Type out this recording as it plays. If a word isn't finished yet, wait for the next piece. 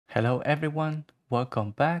Hello everyone,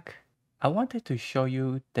 welcome back. I wanted to show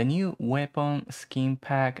you the new weapon skin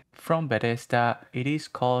pack from Bethesda. It is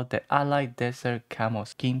called the Allied Desert Camo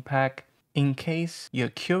skin pack. In case you're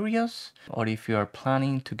curious or if you're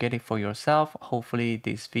planning to get it for yourself, hopefully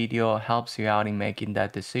this video helps you out in making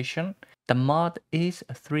that decision. The mod is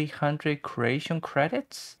 300 creation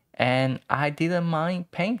credits and I didn't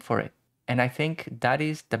mind paying for it. And I think that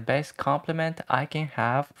is the best compliment I can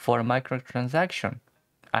have for a microtransaction.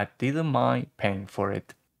 I didn't mind paying for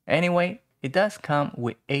it. Anyway, it does come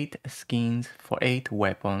with 8 skins for 8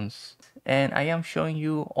 weapons. And I am showing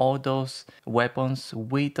you all those weapons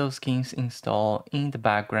with those skins installed in the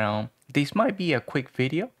background. This might be a quick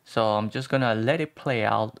video, so I'm just gonna let it play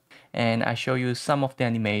out and I show you some of the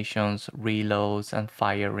animations, reloads and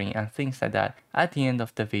firing and things like that at the end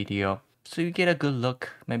of the video. So you get a good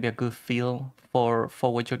look, maybe a good feel for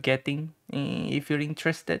what you're getting if you're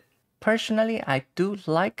interested. Personally, I do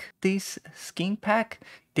like this skin pack.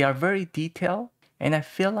 They are very detailed and I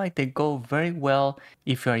feel like they go very well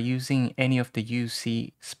if you are using any of the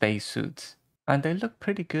UC spacesuits. And they look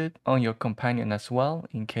pretty good on your companion as well,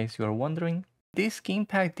 in case you are wondering. This skin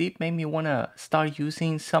pack did make me want to start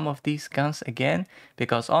using some of these guns again,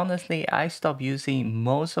 because honestly I stopped using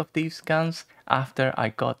most of these guns after I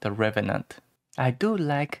got the Revenant. I do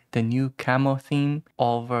like the new camo theme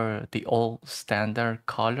over the old standard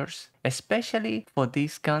colors, especially for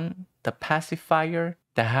this gun, the Pacifier,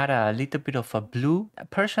 that had a little bit of a blue.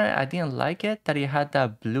 Personally, I didn't like it that it had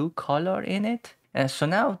that blue color in it. And so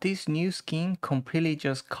now this new skin completely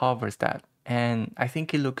just covers that. And I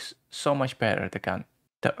think it looks so much better, the gun.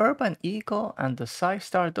 The Urban Eagle and the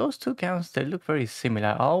Sidestar, those two guns, they look very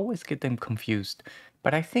similar. I always get them confused.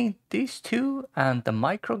 But I think these two and the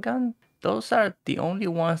Microgun, those are the only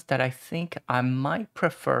ones that I think I might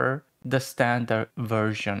prefer the standard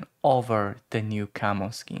version over the new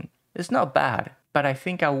camo skin. It's not bad, but I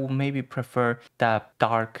think I will maybe prefer that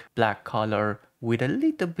dark black color with a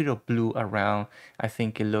little bit of blue around. I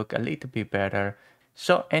think it look a little bit better.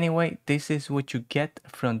 So anyway, this is what you get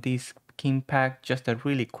from this skin pack, just a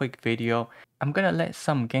really quick video. I'm gonna let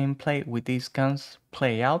some gameplay with these guns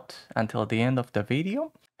play out until the end of the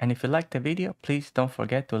video. And if you liked the video, please don't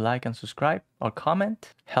forget to like and subscribe or comment.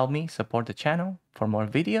 Help me support the channel for more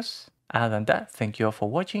videos. Other than that, thank you all for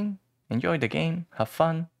watching. Enjoy the game, have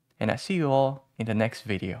fun, and I see you all in the next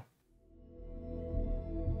video.